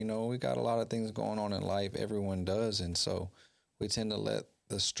we got a lot of things going on in life. Everyone does. And so we tend to let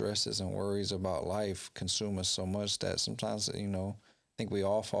the stresses and worries about life consume us so much that sometimes, I think we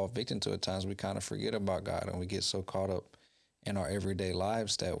all fall victim to it. At times we kind of forget about God and we get so caught up in our everyday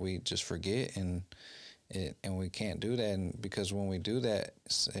lives that we just forget and we can't do that. And because when we do that,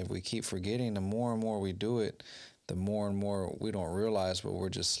 if we keep forgetting, the more and more we do it, the more and more we don't realize, but we're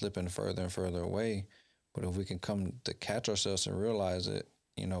just slipping further and further away. But if we can come to catch ourselves and realize it,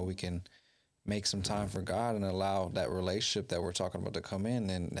 we can make some time for God and allow that relationship that we're talking about to come in,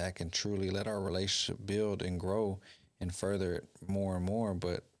 and that can truly let our relationship build and grow and further it more and more.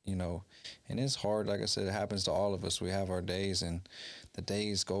 But and it's hard. Like I said, it happens to all of us. We have our days, and the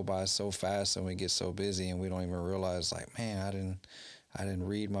days go by so fast, and we get so busy, and we don't even realize, like, man, I didn't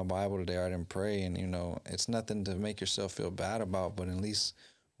read my Bible today. I didn't pray, and it's nothing to make yourself feel bad about. But at least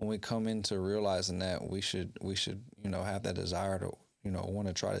when we come into realizing that, we should have that desire to want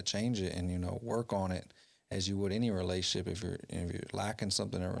to try to change it and work on it as you would any relationship. If you're lacking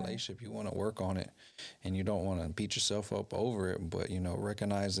something in a relationship, you want to work on it, and you don't want to beat yourself up over it. But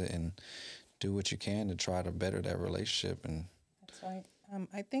recognize it and do what you can to try to better that relationship. And That's right.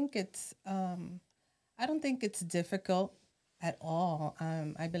 I think it's. I don't think it's difficult at all.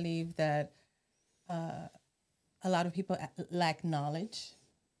 I believe that a lot of people lack knowledge,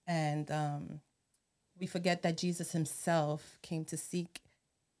 and we forget that Jesus Himself came to seek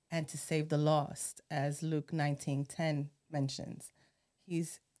and to save the lost, as Luke 19:10 mentions.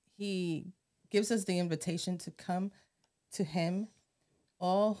 He gives us the invitation to come to Him,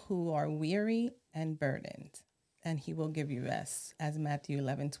 all who are weary and burdened, and He will give you rest, as Matthew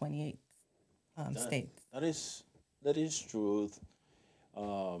 11:28 That states. that is truth.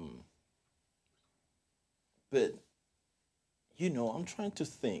 Um, but I'm trying to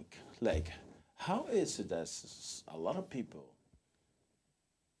think like, how is it that a lot of people,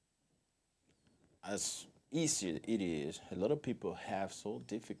 as easy it is, a lot of people have so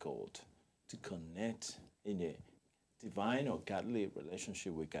difficult to connect in a divine or godly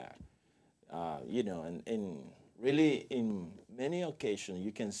relationship with God. And really in many occasions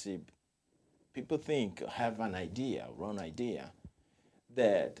you can see people have an idea, wrong idea,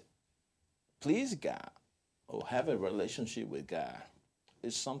 that please God or have a relationship with God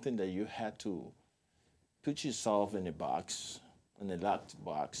is something that you had to put yourself in a box, in a locked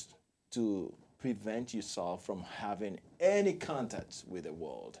box, to prevent yourself from having any contact with the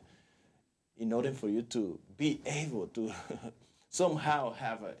world in order for you to be able to somehow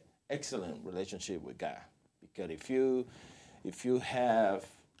have an excellent relationship with God. Because if you have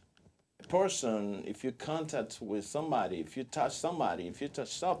a person, if you contact with somebody, if you touch somebody, if you touch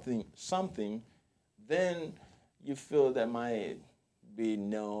something, then you feel there might be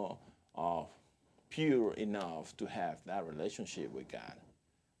no uh, pure enough to have that relationship with God.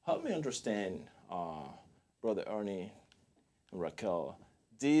 Help me understand, Brother Ernie and Raquel,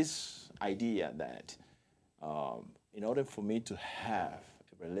 this idea that in order for me to have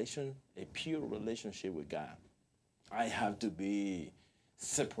a pure relationship with God, I have to be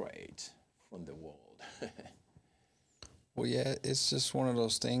separate from the world. well, yeah, it's just one of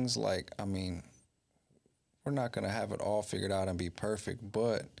those things. Like, I mean, we're not gonna have it all figured out and be perfect,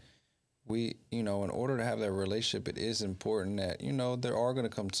 but in order to have that relationship, it is important that, there are going to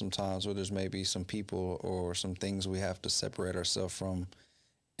come some times where there's maybe some people or some things we have to separate ourselves from.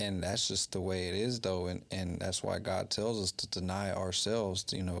 And that's just the way it is, though. And that's why God tells us to deny ourselves,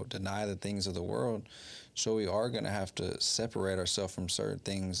 deny the things of the world. So we are going to have to separate ourselves from certain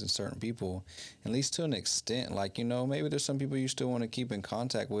things and certain people, at least to an extent. Like, maybe there's some people you still want to keep in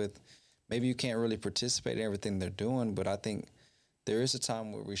contact with. Maybe you can't really participate in everything they're doing, but I think there is a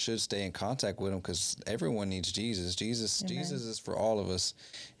time where we should stay in contact with them because everyone needs Jesus. Jesus Amen. is for all of us.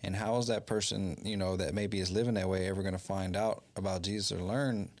 And how is that person, that maybe is living that way ever going to find out about Jesus or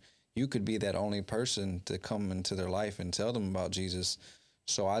learn? You could be that only person to come into their life and tell them about Jesus.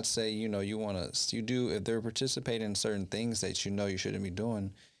 So I'd say, if they're participating in certain things that you shouldn't be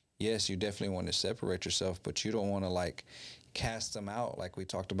doing, yes, you definitely want to separate yourself, but you don't want to like cast them out like we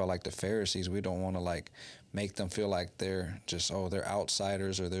talked about, like the Pharisees. We don't want to like make them feel like they're just, they're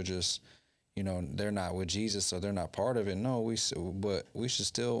outsiders, or they're just, they're not with Jesus, so they're not part of it. No, but we should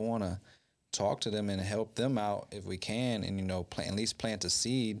still want to talk to them and help them out if we can, and at least plant a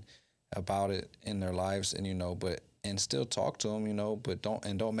seed about it in their lives, and but and still talk to them, but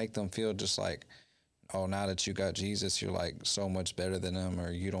don't make them feel just like, oh, now that you got Jesus, you're like so much better than them,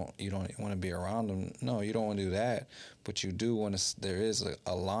 or you don't want to be around them. No, you don't want to do that, but you do want to. There is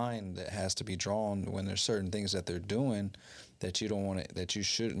a line that has to be drawn when there's certain things that they're doing that you don't want to, that you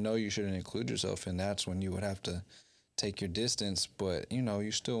should know you shouldn't include yourself in. That's when you would have to take your distance, but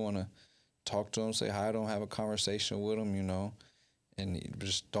you still want to talk to them, say hi to them, have a conversation with them, and you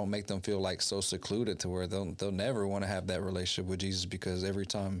just don't make them feel like so secluded to where they'll never want to have that relationship with Jesus, because every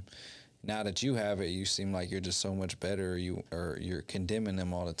time now that you have it, you seem like you're just so much better, or you're condemning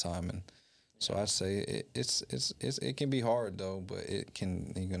them all the time. And so I'd say it can be hard though, but it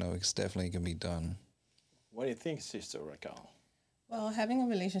can, it's definitely can be done. What do you think, Sister Raquel? Well, having a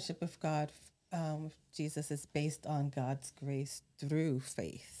relationship with God, with Jesus, is based on God's grace through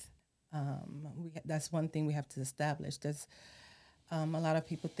faith. That's one thing we have to establish. There's a lot of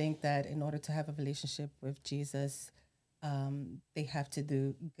people think that in order to have a relationship with Jesus, they have to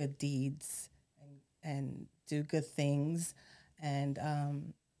do good deeds and do good things, and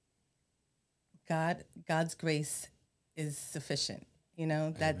God's grace is sufficient.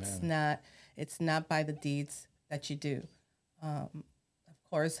 That's not. It's not by the deeds that you do. Of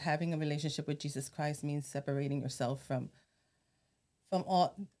course, having a relationship with Jesus Christ means separating yourself from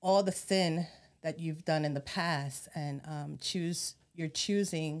all the sin that you've done in the past, and you're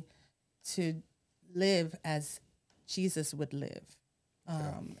choosing to live as Jesus would live.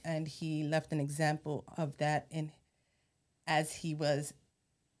 And he left an example of that as he was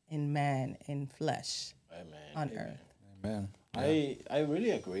in man, in flesh, on earth. Amen. I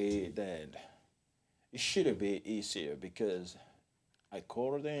really agree that it should be easier, because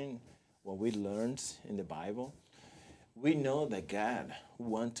according what we learned in the Bible, we know that God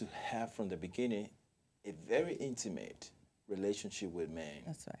wants to have from the beginning a very intimate relationship with man.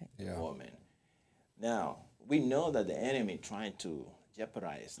 That's right. And woman. Now, we know that the enemy trying to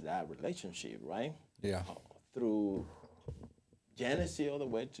jeopardize that relationship, right? Yeah. Through Genesis all the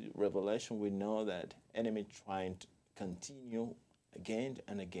way to Revelation, we know that enemy trying to continue again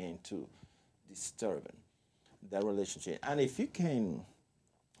and again to disturb that relationship. And if you can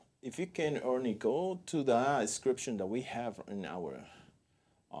only go to the description that we have in our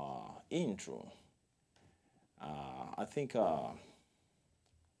intro, I think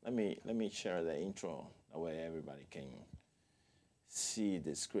let me share the intro, that way everybody can see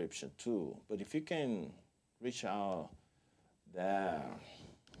the description too. But if you can reach out there,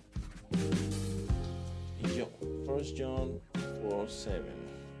 in 1 John 4:7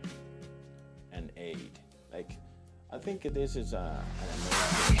 and 8, like, I think this is an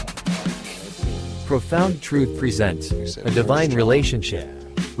amazing. Profound Truth presents A Divine Relationship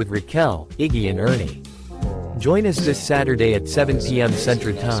with Raquel, Iggy, and Ernie. Join us this Saturday at 7 p.m.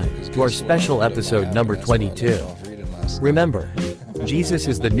 Central Time to our special episode number 22. Remember, Jesus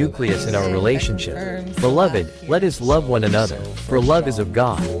is the nucleus in our relationship. Beloved, let us love one another, for love is of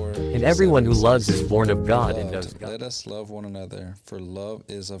God, and everyone who loves is born of God and knows God. Let us love one another, for love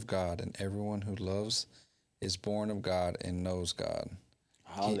is of God, and everyone who loves is born of God and knows God.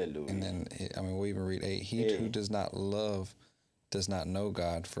 Hallelujah. And then, we even read 8, he who does not love does not know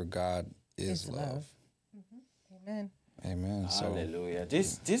God, for God is love. Mm-hmm. Amen. Amen. Hallelujah.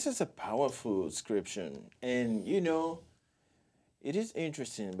 This is a powerful scripture. And, it is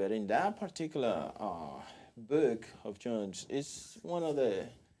interesting, but in that particular book of John, it's one of the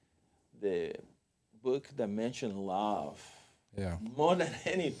book that mention love. Yeah. More than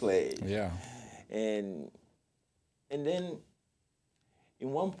any place. Yeah. And then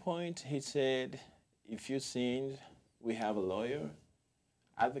in one point he said, if you sin, we have a lawyer,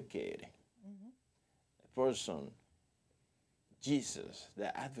 advocate, a person, Jesus,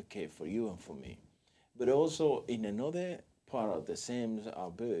 the advocate for you and for me. But also in another part of the same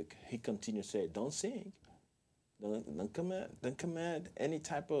book, he continues to say, don't sin. Don't commit any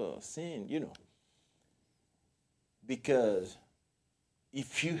type of sin, Because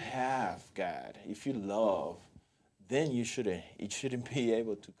if you have God, if you love, then you shouldn't be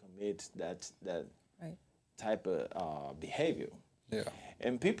able to commit that Right. type of behavior. Yeah.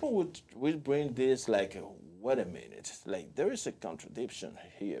 And people would bring this like, wait a minute, like there is a contradiction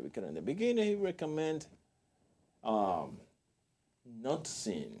here, because in the beginning he recommend not to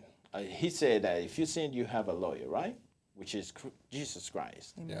sin. He said that if you sin, you have a lawyer, right? Which is Jesus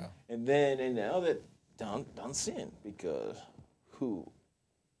Christ. Amen. Yeah. And then in the other, don't sin, because whoever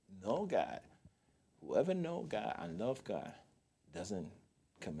know God and love God doesn't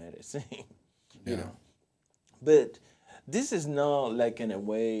commit a sin. you know. But this is not like in a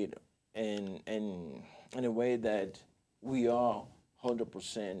way that we are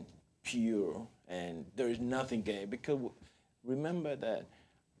 100% pure and there is nothing gay, because remember that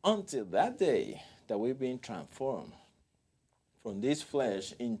until that day that we've been transformed from this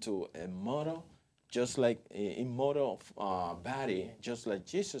flesh into a immortal, just like immortal body, just like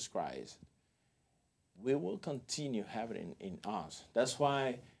Jesus Christ, we will continue having it in us. That's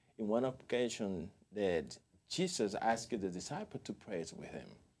why in one occasion that Jesus asked the disciple to pray with him.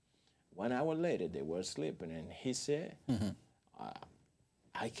 1 hour later, they were sleeping, and he said,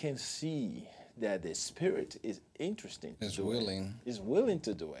 I can see that the spirit is interesting. It's willing. Is willing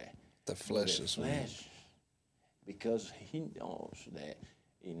to do it. The flesh the is willing. flesh, because he knows that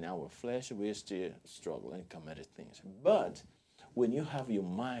in our flesh we're still struggling, committed things. But when you have your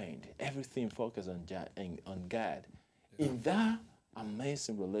mind, everything focused on God, in that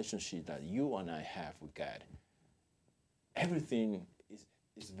amazing relationship that you and I have with God, everything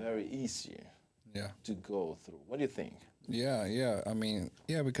is very easy to go through. What do you think? Yeah. I mean,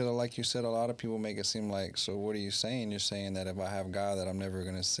 because like you said, a lot of people make it seem like, so what are you saying? You're saying that if I have God that I'm never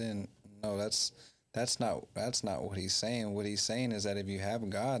going to sin. No, that's not what he's saying. What he's saying is that if you have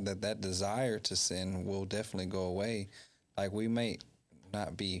God, that desire to sin will definitely go away. Like, we may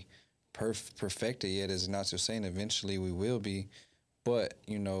not be perfected yet, as Ignacio saying, eventually we will be, but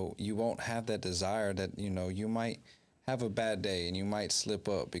you won't have that desire that, you might have a bad day and you might slip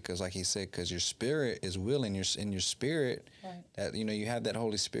up because, like he said, because your spirit is willing. You're in your spirit, right, that you have that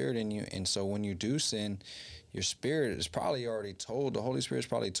Holy Spirit in you, and so when you do sin, your spirit is probably already told. The Holy Spirit's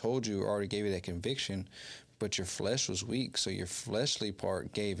probably told you, already gave you that conviction, but your flesh was weak, so your fleshly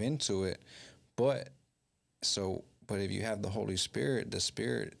part gave into it. But if you have the Holy Spirit, the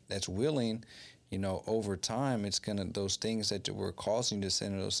Spirit that's willing, over time, it's those things that were causing you to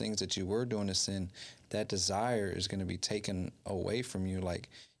sin, or those things that you were doing to sin, that desire is going to be taken away from you. Like,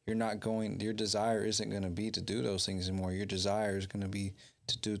 your desire isn't going to be to do those things anymore. Your desire is going to be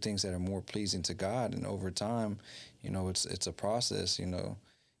to do things that are more pleasing to God. And over time, it's a process,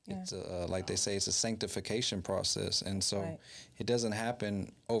 It's like they say, it's a sanctification process. And so It doesn't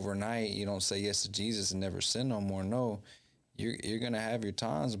happen overnight. You don't say yes to Jesus and never sin no more. No, you're going to have your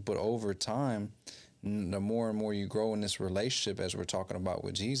times, but over time, the more and more you grow in this relationship, as we're talking about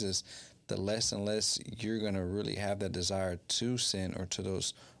with Jesus, the less and less you're going to really have that desire to sin, or to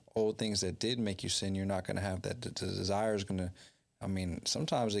those old things that did make you sin. You're not going to have that. The desire is going to,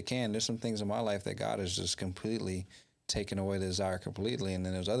 sometimes it can. There's some things in my life that God has just completely taken away the desire completely. And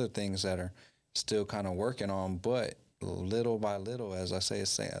then there's other things that are still kind of working on, but little by little, as I say,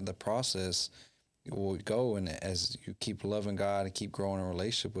 the process will go. And as you keep loving God and keep growing in a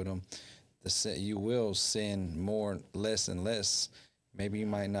relationship with him, you will sin more, less and less. Maybe you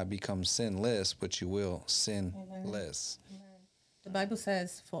might not become sinless, but you will sin less. Amen. The Bible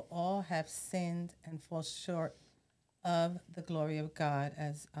says, for all have sinned and fall short of the glory of God,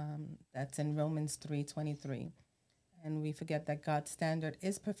 as that's in Romans 3:23. And we forget that God's standard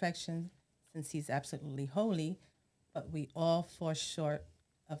is perfection, since he's absolutely holy, but we all fall short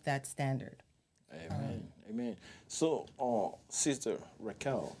of that standard. Amen. So, Sister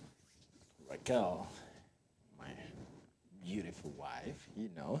Raquel, my beautiful wife,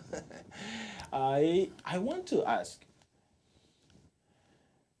 I want to ask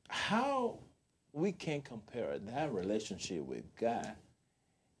how we can compare that relationship with God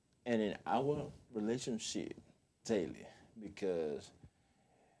and in our relationship daily, because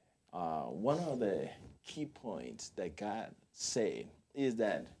one of the key points that God said is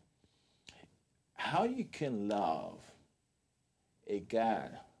that how you can love a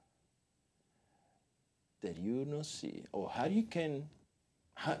God that you don't see, or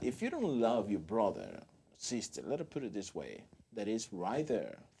if you don't love your brother, sister, let us put it this way, that is right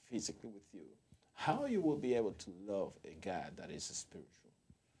there physically with you, how you will be able to love a God that is spiritual,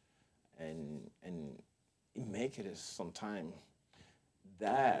 and make it as sometimes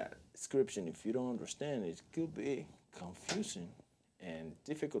that scripture, if you don't understand it, could be confusing and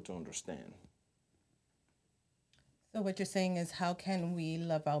difficult to understand. So what you're saying is, how can we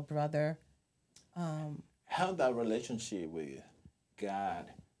love our brother? How that relationship with God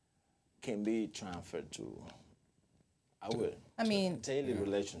can be transferred to our daily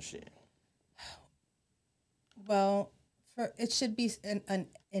relationship. Well, it should be an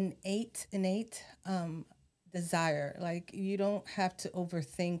innate desire. Like, you don't have to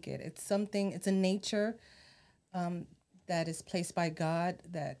overthink it. It's a nature that is placed by God,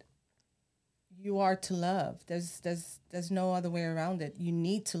 that you are to love. There's no other way around it. You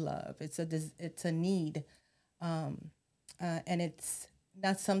need to love. It's a need, and it's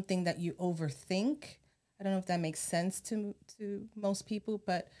not something that you overthink. I don't know if that makes sense to most people,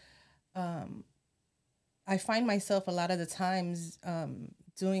 but I find myself a lot of the times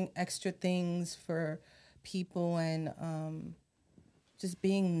doing extra things for people, and just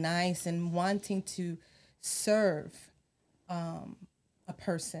being nice and wanting to serve a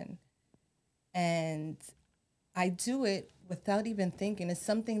person. And I do it without even thinking. It's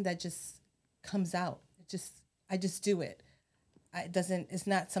something that just comes out. I just do it. it's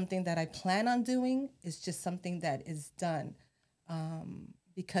not something that I plan on doing. It's just something that is done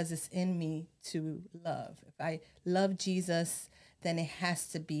because it's in me to love. If I love Jesus, then it has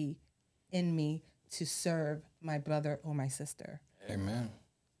to be in me to serve my brother or my sister. Amen.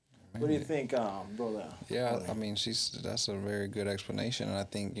 What do you think, brother? Yeah, I mean, that's a very good explanation, and I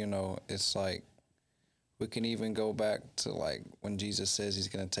think it's like we can even go back to like when Jesus says He's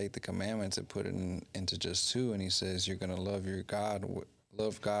going to take the commandments and put it into just two, and He says you're going to love God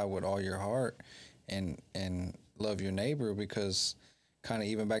with all your heart, and love your neighbor, because kind of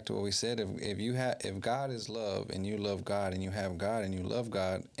even back to what we said, if God is love and you love God and you have God and you love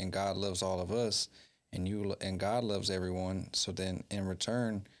God and God loves all of us and God loves everyone, so then in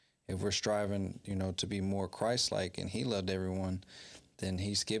return, if we're striving, to be more Christ-like and He loved everyone, then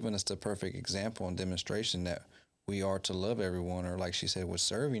He's given us the perfect example and demonstration that we are to love everyone. Or like she said, with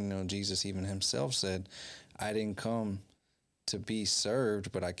serving, Jesus even Himself said, I didn't come to be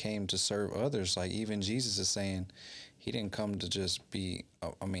served, but I came to serve others. Like even Jesus is saying He didn't come to just be,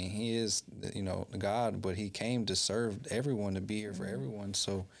 He is, God, but He came to serve everyone, to be here for everyone.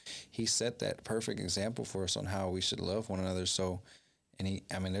 So He set that perfect example for us on how we should love one another. So,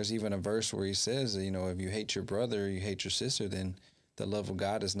 and there's even a verse where He says, if you hate your brother or you hate your sister, then the love of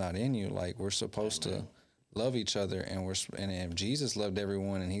God is not in you. Like we're supposed to love each other, and if Jesus loved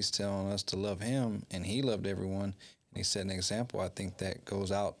everyone and He's telling us to love Him, and He loved everyone and He set an example, I think that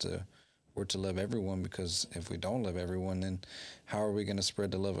goes out to we're to love everyone, because if we don't love everyone, then how are we going to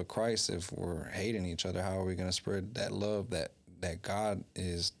spread the love of Christ if we're hating each other? How are we going to spread that love that God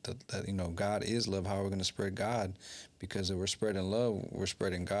is, God is love? How are we going to spread God? Because if we're spreading love, we're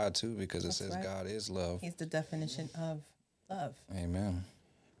spreading God too, because it says right. God is love. He's the definition of love. Amen.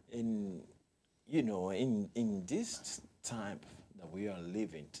 In in this time that we are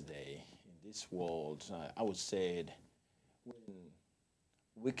living today, in this world, I would say when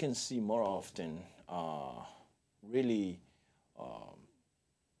we can see more often really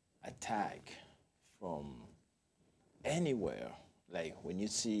attack from anywhere. Like when you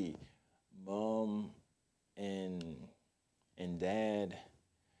see mom and dad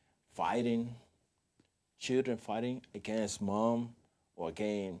fighting, children fighting against mom or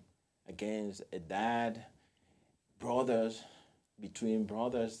against a dad, between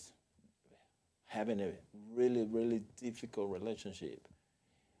brothers having a really, really difficult relationship.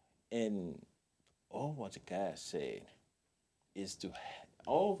 And all what God said is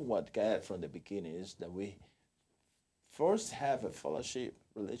all what God from the beginning is that we first have a fellowship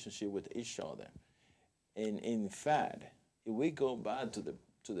relationship with each other. And in fact, if we go back to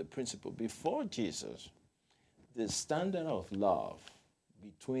the principle before Jesus, the standard of love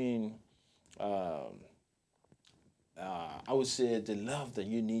between, I would say the love that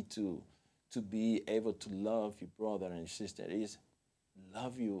you need to be able to love your brother and sister is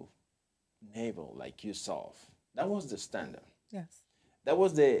love your neighbor like yourself. That was the standard. Yes. That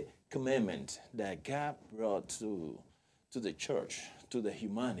was the commandment that God brought to the church, to the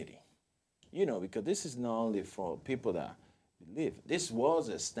humanity. Because this is not only for people that believe. This was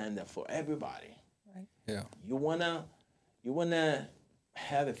a standard for everybody. Right. Yeah. You wanna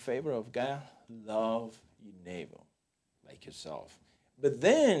have a favor of God, love your neighbor like yourself. But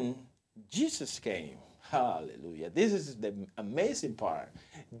then Jesus came. Hallelujah. This is the amazing part.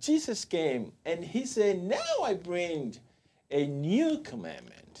 Jesus came and He said, now I bring a new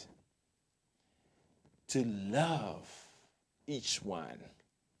commandment to love each one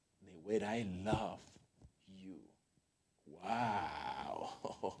the way I love you.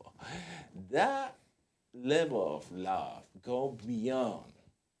 Wow. That level of love go beyond.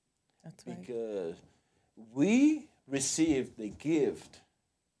 That's right. Because we receive the gift.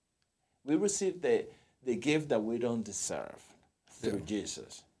 We receive the gift that we don't deserve through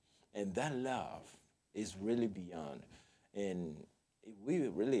Jesus. And that love is really beyond. And if we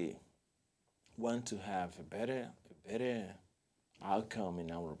really want to have a better outcome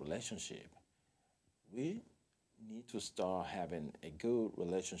in our relationship, we need to start having a good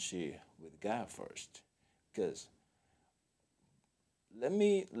relationship with God first. Because let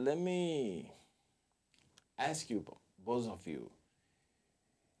me ask you, both of you,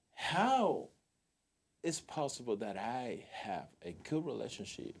 how is possible that I have a good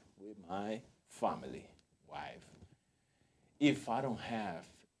relationship with my family, wife, if I don't have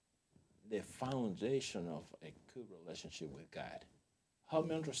the foundation of a good relationship with God? Help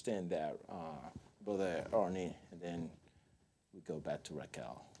me understand that, Brother Arnie, and then we go back to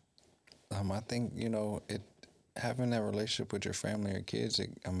Raquel. I think, having that relationship with your family or kids,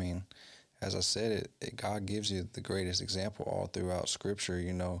 as I said, God gives you the greatest example all throughout Scripture.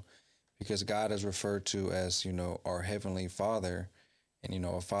 If because God is referred to as, our heavenly Father. And,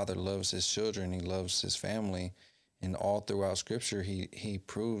 a father loves his children, he loves his family. And all throughout scripture, he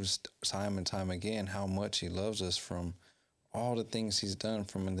proves time and time again how much he loves us, from all the things he's done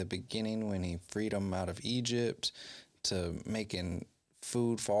from in the beginning when he freed them out of Egypt to making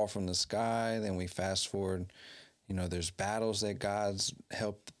food fall from the sky. Then we fast forward, there's battles that God's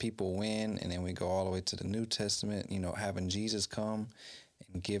helped people win. And then we go all the way to the New Testament, having Jesus come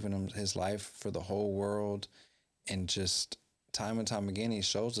and giving him his life for the whole world. And just time and time again, he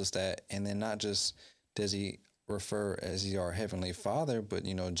shows us that. And then not just does he refer as he our heavenly Father, but,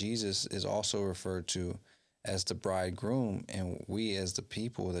 Jesus is also referred to as the bridegroom, and we as the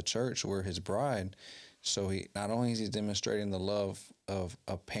people, the church, we're his bride. So he not only is he demonstrating the love of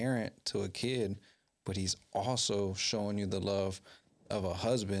a parent to a kid, but he's also showing you the love of a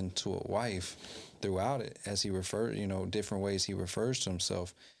husband to a wife throughout it, as he refers, different ways he refers to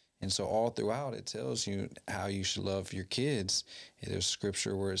himself. And so all throughout it tells you how you should love your kids. There's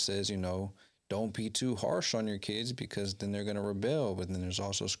scripture where it says, don't be too harsh on your kids because then they're going to rebel. But then there's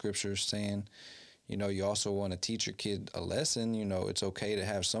also scripture saying, you also want to teach your kid a lesson. It's okay to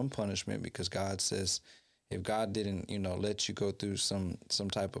have some punishment, because God says if God didn't, let you go through some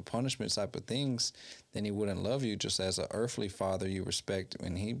type of punishment type of things, then he wouldn't love you. Just as an earthly father you respect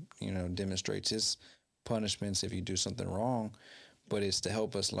when he, demonstrates his punishments if you do something wrong. But it's to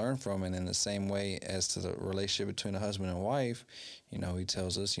help us learn from it. In the same way as to the relationship between a husband and wife, he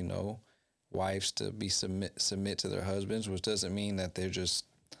tells us, wives to be submit to their husbands, which doesn't mean that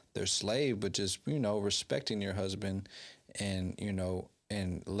they're slave, but just, respecting your husband and,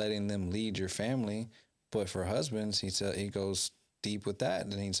 and letting them lead your family. But for husbands, he goes deep with that.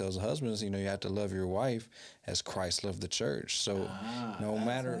 And he tells husbands, you have to love your wife as Christ loved the church. So no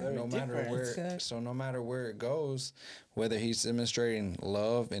matter where it goes, whether he's demonstrating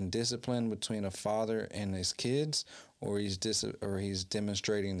love and discipline between a father and his kids, or he's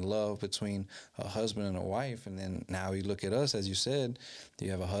demonstrating love between a husband and a wife. And then now you look at us, as you said,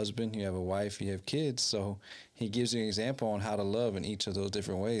 you have a husband, you have a wife, you have kids. So he gives you an example on how to love in each of those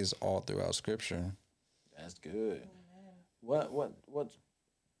different ways all throughout scripture. That's good. What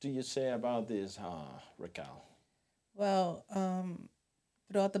do you say about this, Raquel? Well,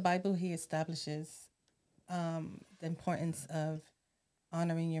 throughout the Bible, he establishes the importance of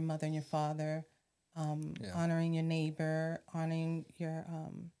honoring your mother and your father, honoring your neighbor, honoring your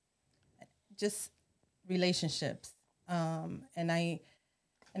just relationships. And I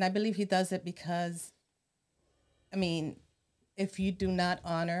believe he does it because, if you do not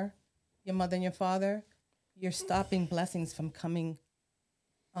honor your mother and your father, you're stopping blessings from coming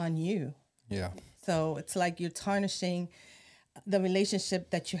on you. Yeah. So it's like you're tarnishing the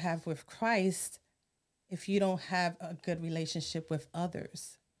relationship that you have with Christ if you don't have a good relationship with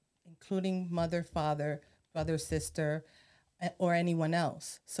others, including mother, father, brother, sister, or anyone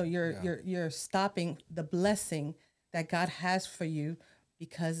else. So you're stopping the blessing that God has for you,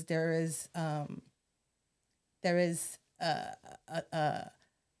 because there is a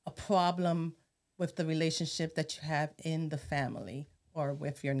problem with the relationship that you have in the family or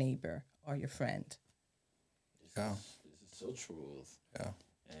with your neighbor or your friend. This is so true. Yeah.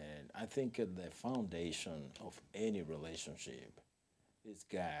 And I think the foundation of any relationship is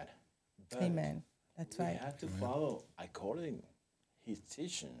God. But Amen. That's right. we have to follow according his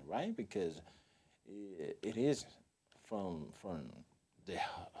teaching, right? Because it is from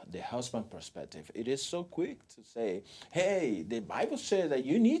the husband perspective. It is so quick to say, hey, the Bible says that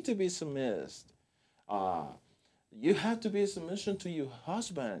you need to be submissive. You have to be submission to your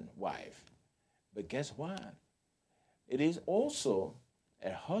husband, wife. But guess what? It is also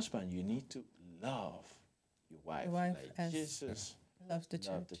a husband, you need to love your wife, wife like as Jesus loves the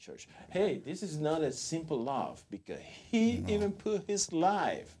church. loved the church. Hey, this is not a simple love, because he even put his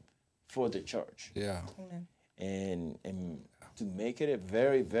life for the church. Yeah. Amen. And to make it a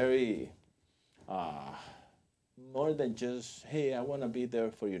very, very more than just, hey, I want to be there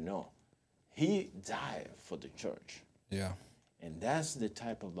for you. No, he died for the church. Yeah. And that's the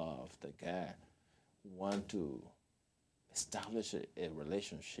type of love that God want to establish a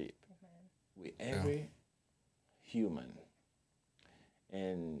relationship with every human.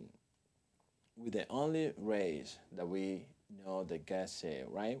 And with the only race that we know that God said,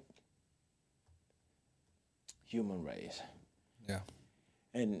 right? Human race. Yeah.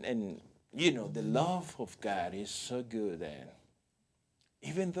 And the love of God is so good that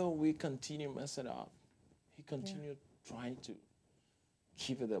even though we continue messing up, he continued trying to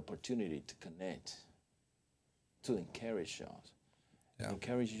give it the opportunity to connect, to encourage us,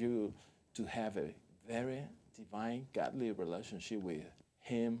 encourage you to have a very divine, godly relationship with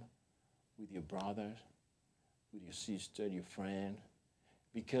him with your brother, with your sister, your friend,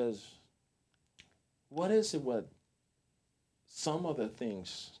 because what is it what some of the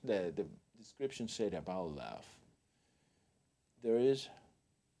things that the description said about love? There is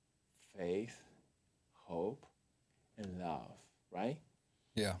faith, hope, and love, right?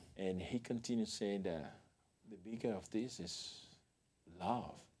 Yeah. And he continues saying that the bigger of this is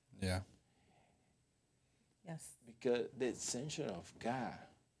love, Yeah. Yes. because the essential of God,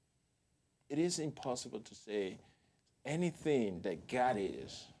 it is impossible to say anything that God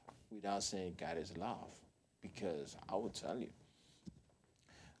is without saying God is love. Because I will tell you,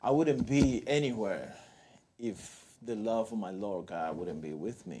 I wouldn't be anywhere if the love of my Lord God wouldn't be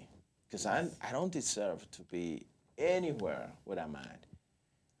with me. Because I don't deserve to be anywhere where I'm at.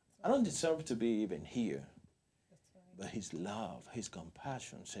 I don't deserve to be even here. But His love, His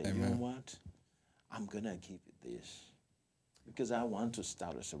compassion said, you know Amen. what? I'm going to give you this because I want to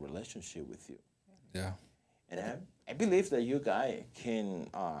establish a relationship with you. Yeah. And I believe that you guys can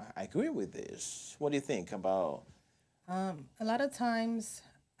agree with this. What do you think about? A lot of times,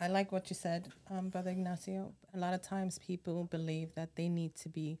 I like what you said, Brother Ignacio. A lot of times, people believe that they need to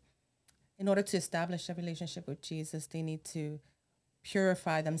be, in order to establish a relationship with Jesus, they need to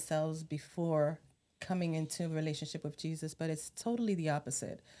purify themselves before coming into a relationship with Jesus. But it's totally the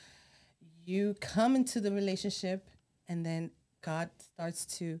opposite. You come into the relationship, and then God starts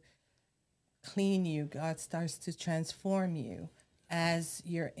to clean you. God starts to transform you as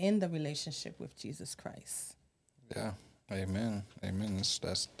you're in the relationship with Jesus Christ. Yeah. Amen. Amen.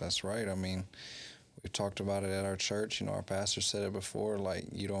 That's right. I mean, we talked about it at our church. You know, our pastor said it before. Like,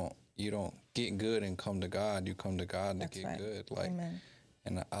 you don't get good and come to God. You come to God That's to get right. good. Like, Amen.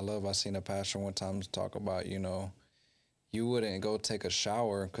 and I seen a pastor one time talk about, you know, you wouldn't go take a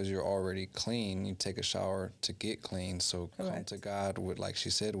shower because you're already clean. You take a shower to get clean. So come Correct. to God with, like she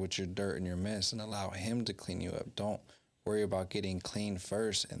said, with your dirt and your mess, and allow Him to clean you up. Don't worry about getting clean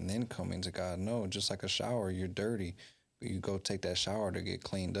first and then coming to God. No, just like a shower, you're dirty. You go take that shower to get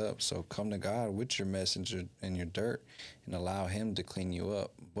cleaned up. So come to God with your mess and your dirt, and allow Him to clean you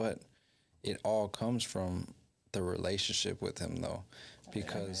up. But it all comes from the relationship with Him, though,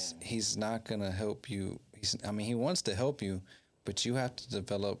 because He's not gonna help you. He wants to help you, but you have to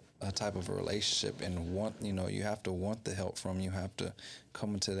develop a type of a relationship and you have to want the help from. You have to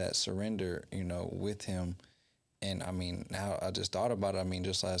come into that surrender, with Him. And now I just thought about it.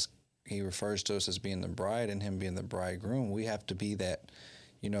 Just as He refers to us as being the bride and Him being the bridegroom, we have to be that.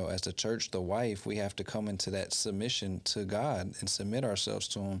 As the church, the wife, we have to come into that submission to God and submit ourselves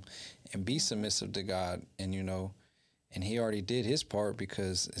to Him and be submissive to God. And He already did His part,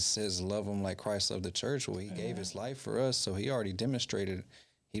 because it says, love Him like Christ loved the church. Well, He gave His life for us. So He already demonstrated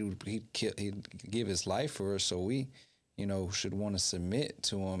He'd give His life for us. So we, should want to submit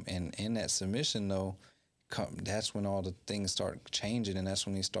to Him. And in that submission, though, that's when all the things start changing, and that's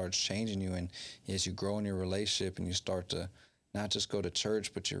when He starts changing you. And as you grow in your relationship and you start to not just go to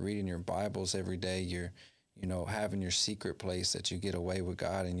church, but you're reading your Bibles every day, you're having your secret place that you get away with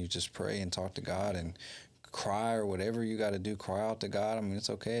God, and you just pray and talk to God and cry, or whatever you got to do, cry out to God. It's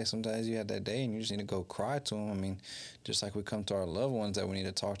okay. Sometimes you have that day and you just need to go cry to Him. Just like we come to our loved ones that we need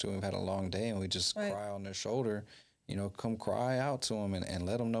to talk to, we've had a long day, and we just Right. cry on their shoulder, come cry out to Him and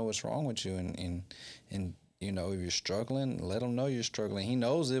let Him know what's wrong with you. And if you're struggling, let Him know you're struggling. He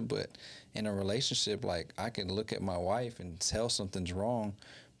knows it, but in a relationship, like, I can look at my wife and tell something's wrong,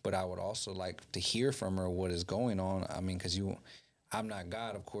 but I would also like to hear from her what is going on. Because I'm not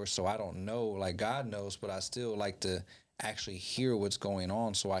God, of course, so I don't know. Like, God knows, but I still like to actually hear what's going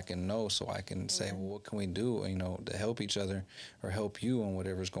on, so I can know, so I can say, well, what can we do, to help each other or help you on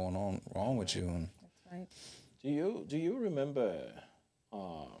whatever's going on wrong with you. And That's right. Do you remember?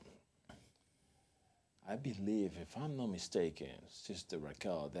 I believe, if I'm not mistaken, Sister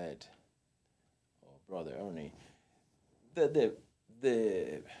Raquel, or Brother Ernie,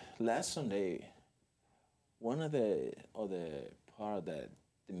 the last Sunday, one of the part that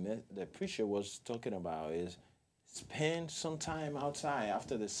the preacher was talking about is spend some time outside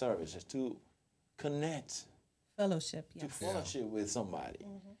after the service to connect, Fellowship, to yes. fellowship with somebody.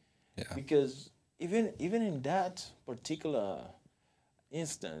 yeah, Because even in that particular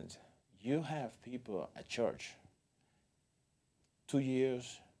instant, you have people at church 2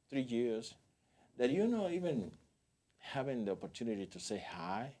 years, 3 years, that you're not even having the opportunity to say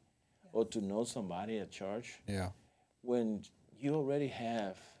hi or to know somebody at church, yeah, when you already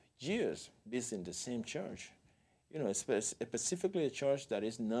have years visiting the same church. Specifically a church that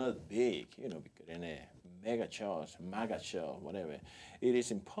is not big, because in a mega church, whatever, it is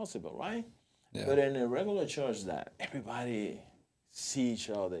impossible, right? Yeah. But in a regular church that everybody see each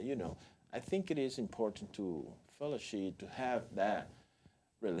other, I think it is important to fellowship, to have that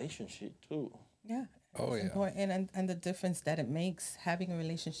relationship too. Yeah, Oh it's yeah. important, and the difference that it makes having a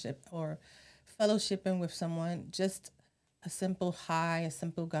relationship or fellowshipping with someone. Just a simple hi, a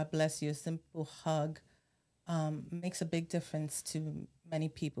simple God bless you, a simple hug makes a big difference to many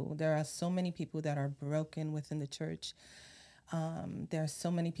people. There are so many people that are broken within the church. There are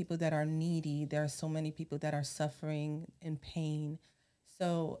so many people that are needy. There are so many people that are suffering in pain.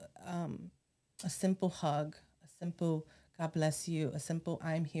 So a simple hug, a simple God bless you, a simple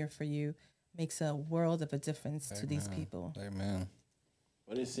I'm here for you makes a world of a difference to these Amen. people. Amen.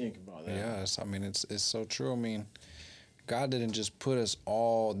 What do you think about that? Yes, I mean it's so true. I mean, God didn't just put us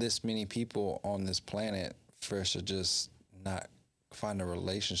all this many people on this planet for us to just not find a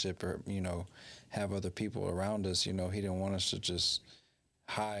relationship or have other people around us. He didn't want us to just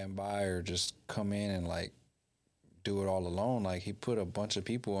high and by or just come in and like do it all alone. Like he put a bunch of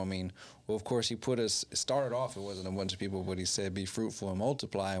people. I mean, well, of course he put us. It started off, it wasn't a bunch of people, but he said, "Be fruitful and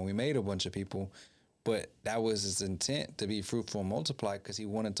multiply," and we made a bunch of people. But that was his intent, to be fruitful and multiply, because he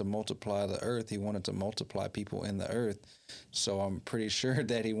wanted to multiply the earth. He wanted to multiply people in the earth. So I'm pretty sure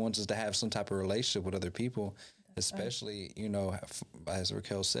that he wants us to have some type of relationship with other people, especially, as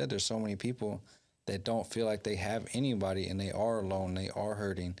Raquel said, there's so many people that don't feel like they have anybody and they are alone, they are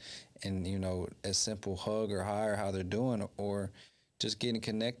hurting. And, a simple hug or hi or how they're doing, or just getting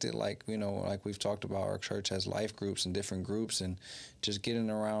connected, like like we've talked about, our church has life groups and different groups, and just getting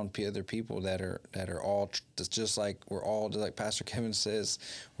around other people that are all just like we're all, just like Pastor Kevin says,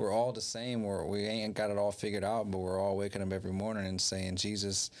 we're all the same. We ain't got it all figured out, but we're all waking up every morning and saying,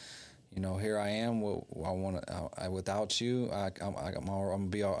 Jesus, here I am. Well, I want to. Without you, I'm gonna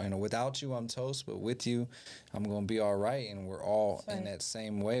be all. Without you, I'm toast. But with you, I'm gonna be all right. And we're all in that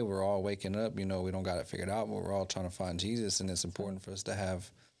same way. We're all waking up. We don't got it figured out, but we're all trying to find Jesus. And it's important for us to have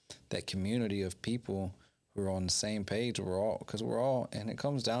that community of people who are on the same page. Because we're all, and it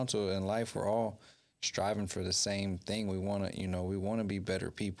comes down to it in life. We're all striving for the same thing. We want to, we want to be better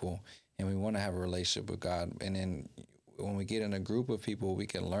people, and we want to have a relationship with God. And then when we get in a group of people, we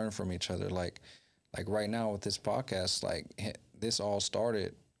can learn from each other. Like right now with this podcast, like this all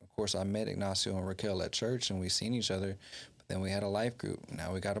started. Of course, I met Ignacio and Raquel at church, and we seen each other. But then we had a life group.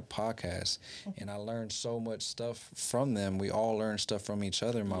 Now we got a podcast, and I learned so much stuff from them. We all learned stuff from each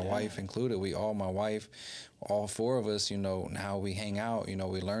other, my wife included. My wife, all four of us. Now we hang out.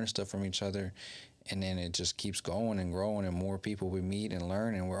 We learn stuff from each other. And then it just keeps going and growing, and more people we meet and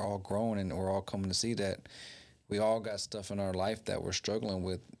learn, and we're all growing, and we're all coming to see that we all got stuff in our life that we're struggling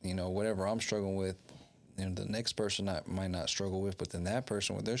with. Whatever I'm struggling with, the next person might not struggle with, but then that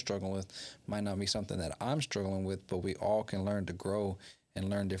person, what they're struggling with, might not be something that I'm struggling with. But we all can learn to grow and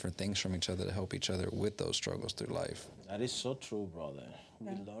learn different things from each other to help each other with those struggles through life. That is so true, brother.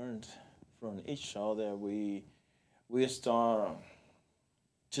 We learned from each other. We start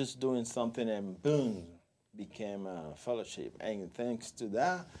just doing something, and boom, became a fellowship. And thanks to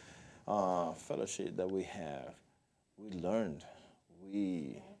that fellowship that we have, we learned.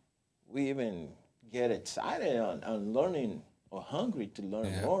 We even get excited on learning, or hungry to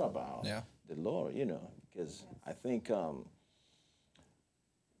learn more about the Lord, because I think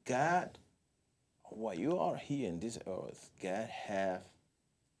God, while you are here in this earth, God have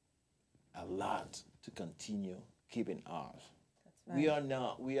a lot to continue keeping us. Right. We are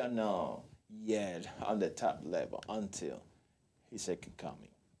not yet on the top level until His second coming.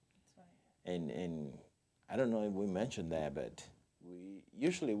 And I don't know if we mentioned that, but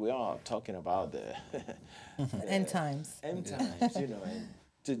we are talking about the End times. End times, And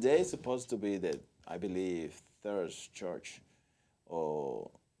today is supposed to be I believe, third church, or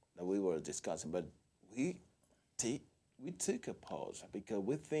that we were discussing, but we took a pause because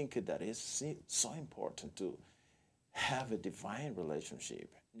we think that it's so important to have a divine relationship.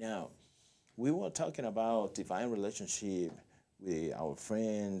 Now, we were talking about divine relationship with our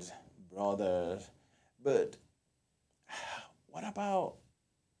friends, brothers, but what about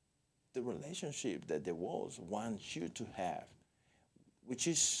the relationship that the world wants you to have, which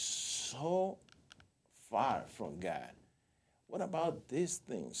is so far from God? What about these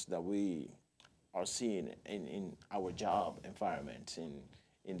things that we are seeing in our job environment,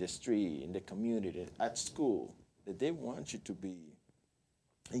 in the street, in the community, at school, that they want you to be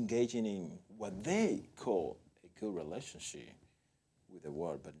engaging in what they call a good relationship with the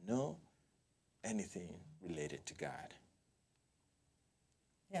world, but no anything related to God?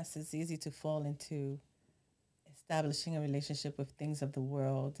 Yes, it's easy to fall into establishing a relationship with things of the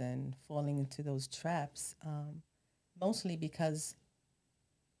world and falling into those traps, mostly because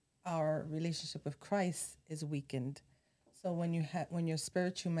our relationship with Christ is weakened. So when your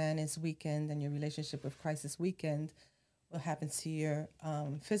spiritual man is weakened and your relationship with Christ is weakened, what happens to your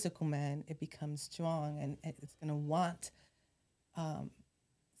physical man? It becomes strong, and it's going to want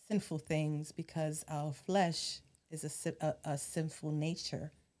sinful things because our flesh is a sinful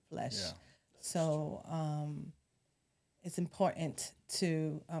nature flesh. Yeah. So it's important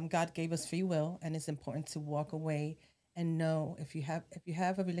to God gave us free will, and it's important to walk away and know if you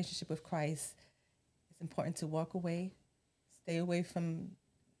have a relationship with Christ, it's important to walk away, stay away from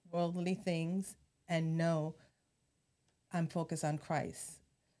worldly things, and know I'm focused on Christ.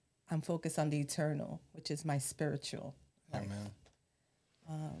 I'm focused on the eternal, which is my spiritual life.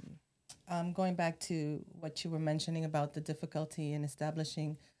 Amen. Going back to what you were mentioning about the difficulty in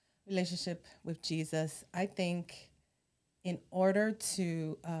establishing relationship with Jesus, I think in order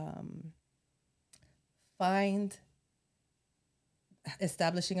to find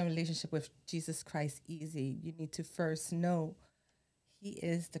establishing a relationship with Jesus Christ easy, you need to first know He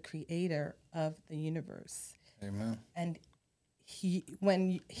is the creator of the universe. Amen. And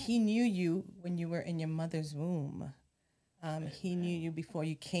when he knew you when you were in your mother's womb, He knew you before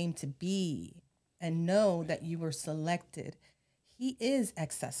you came to be, and know that you were selected. He is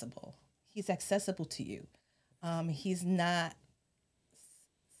accessible. He's accessible to you. He's not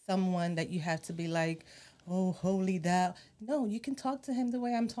someone that you have to be like, oh, holy thou. No, you can talk to Him the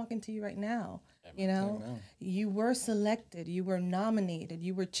way I'm talking to you right now. You know, you were selected, you were nominated,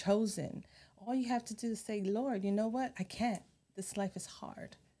 you were chosen. All you have to do is say, Lord, you know what? I can't. This life is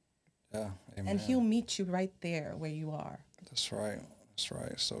hard. Yeah, amen. And He'll meet you right there where you are. That's right. That's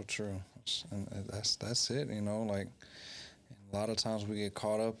right. So true. And that's it. You know, like a lot of times we get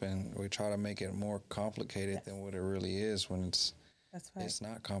caught up and we try to make it more complicated than what it really is when it's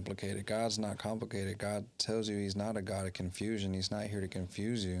not complicated. God's not complicated. God tells you He's not a God of confusion. He's not here to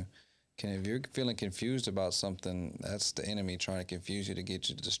confuse you. If you're feeling confused about something, that's the enemy trying to confuse you, to get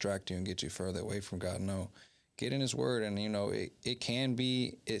you, to distract you and get you further away from God. No, get in His Word, and you know it can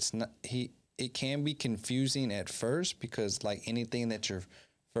be. It can be confusing at first because, like anything that you're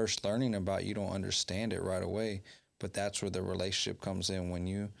first learning about, you don't understand it right away. But that's where the relationship comes in. When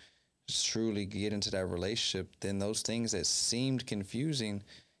you truly get into that relationship, then those things that seemed confusing,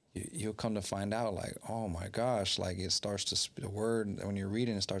 you'll come to find out, like, oh my gosh, like it starts to, the word, when you're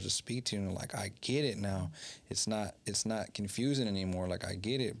reading, it starts to speak to you, and like, I get it now. It's not confusing anymore. Like, I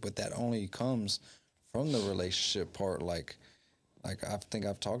get it. But that only comes from the relationship part. Like I think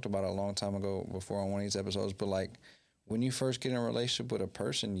I've talked about it a long time ago before on one of these episodes, but like when you first get in a relationship with a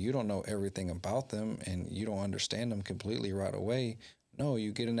person, you don't know everything about them and you don't understand them completely right away. No,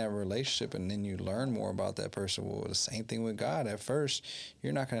 you get in that relationship and then you learn more about that person. Well, the same thing with God. At first,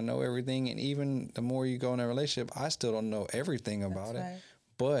 you're not going to know everything. And even the more you go in a relationship, I still don't know everything about it.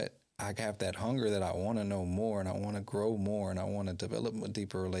 But I have that hunger that I want to know more and I want to grow more and I want to develop a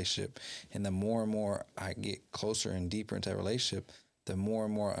deeper relationship. And the more and more I get closer and deeper into that relationship, the more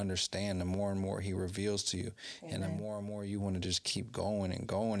and more I understand, the more and more He reveals to you. Amen. And the more you want to just keep going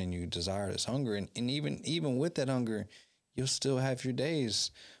and you desire this hunger. And even with that hunger, you'll still have your days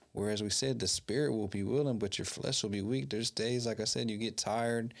where, as we said, the spirit will be willing, but your flesh will be weak. There's days, like I said, you get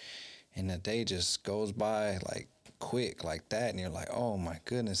tired and the day just goes by like quick like that. And you're like, oh my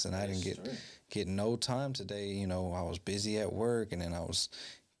goodness. And I didn't get no time today. You know, I was busy at work and then I was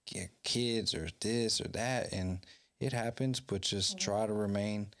kids or this or that. And it happens, but just try to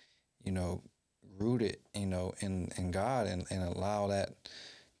remain, you know, rooted, you know, in God and allow that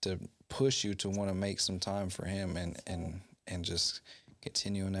to push you to want to make some time for Him and just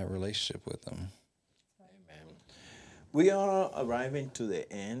continue in that relationship with Him. Amen. We are arriving to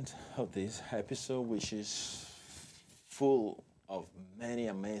the end of this episode, which is full of many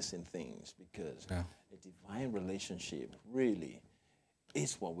amazing things, because a divine relationship really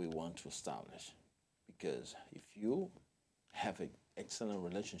is what we want to establish. Because if you have an excellent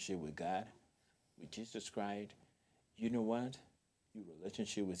relationship with God, with Jesus Christ, you know what? Your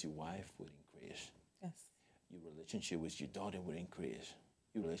relationship with your wife will increase. Yes. Your relationship with your daughter will increase.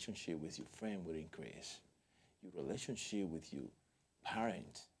 Your relationship with your friend will increase. Your relationship with your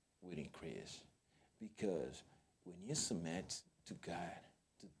parent will increase. Because when you submit to God,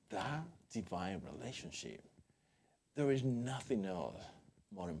 to that divine relationship, there is nothing else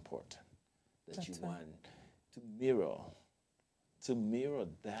more important that you want to mirror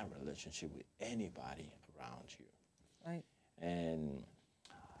that relationship with anybody around you. Right. And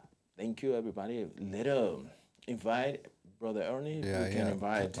thank you, everybody. Invite Brother Ernie. Yeah, we can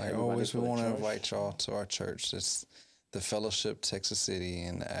invite. Like always, we want to invite y'all to our church. It's the Fellowship, Texas City,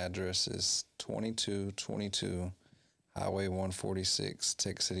 and the address is 2222 Highway 146,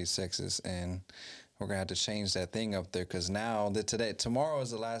 Texas City, Texas. And we're gonna have to change that thing up there because now tomorrow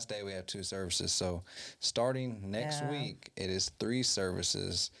is the last day we have 2 services. So starting next week, it is 3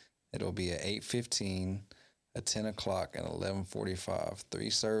 services. It'll be at 8:15, at 10 o'clock, and 11:45. 3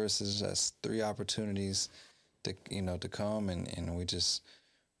 services. That's 3 opportunities to to come, and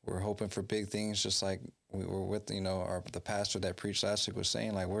we're hoping for big things. Just like we were with the pastor that preached last week was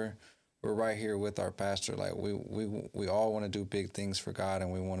saying, like we're right here with our pastor. Like we all want to do big things for God,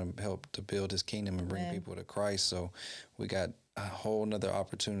 and we want to help to build His kingdom and bring people to Christ. So we got a whole nother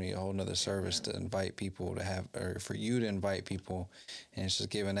opportunity, a whole nother service to invite people to have, or for you to invite people, and it's just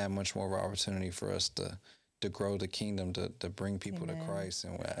giving that much more of an opportunity for us to grow the kingdom, to bring people to Christ,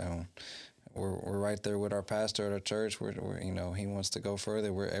 and we're right there with our pastor at our church. We're he wants to go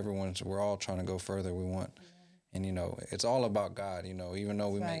further. We're all trying to go further. We want. And, it's all about God, even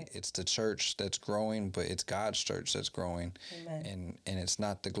though it's the church that's growing, but it's God's church that's growing. Amen. And it's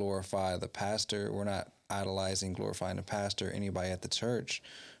not to glorify the pastor. We're not idolizing, glorifying the pastor, anybody at the church.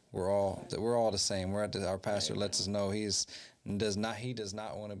 We're all the same. Our pastor lets us know he does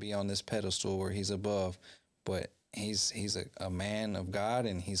not want to be on this pedestal where he's above, but he's a man of God,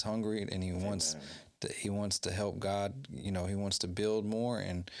 and he's hungry, and he wants to help God. He wants to build more,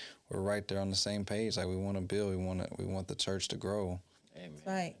 and we're right there on the same page. Like we want to build, we want the church to grow. Amen.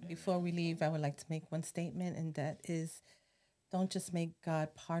 Right. Before we leave, I would like to make one statement, and that is, don't just make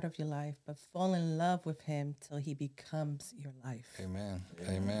God part of your life, but fall in love with Him till He becomes your life. Amen.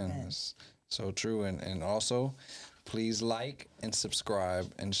 Amen. That's so true. And also, please like and subscribe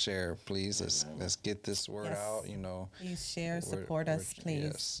and share. Please, let's get this word out. Please share, support us, please.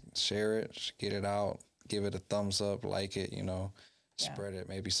 Yes, share it, get it out, give it a thumbs up, like it. Spread it.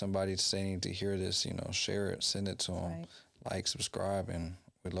 Maybe somebody's saying to hear this. Share it, send it to them. Right. Like, subscribe, and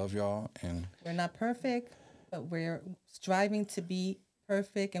we love y'all. And we're not perfect, but we're striving to be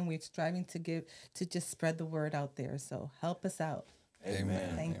perfect, and we're striving to just spread the word out there. So help us out.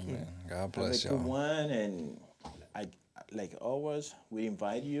 Amen. Thank you. God bless Have a y'all. good one, and like always, we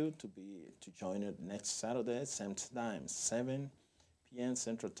invite you to join us next Saturday, same time, 7 p.m.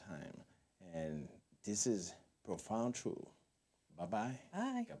 Central Time. And this is Profound Truth. Bye-bye.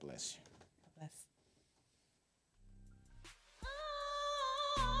 Bye. God bless you. God bless.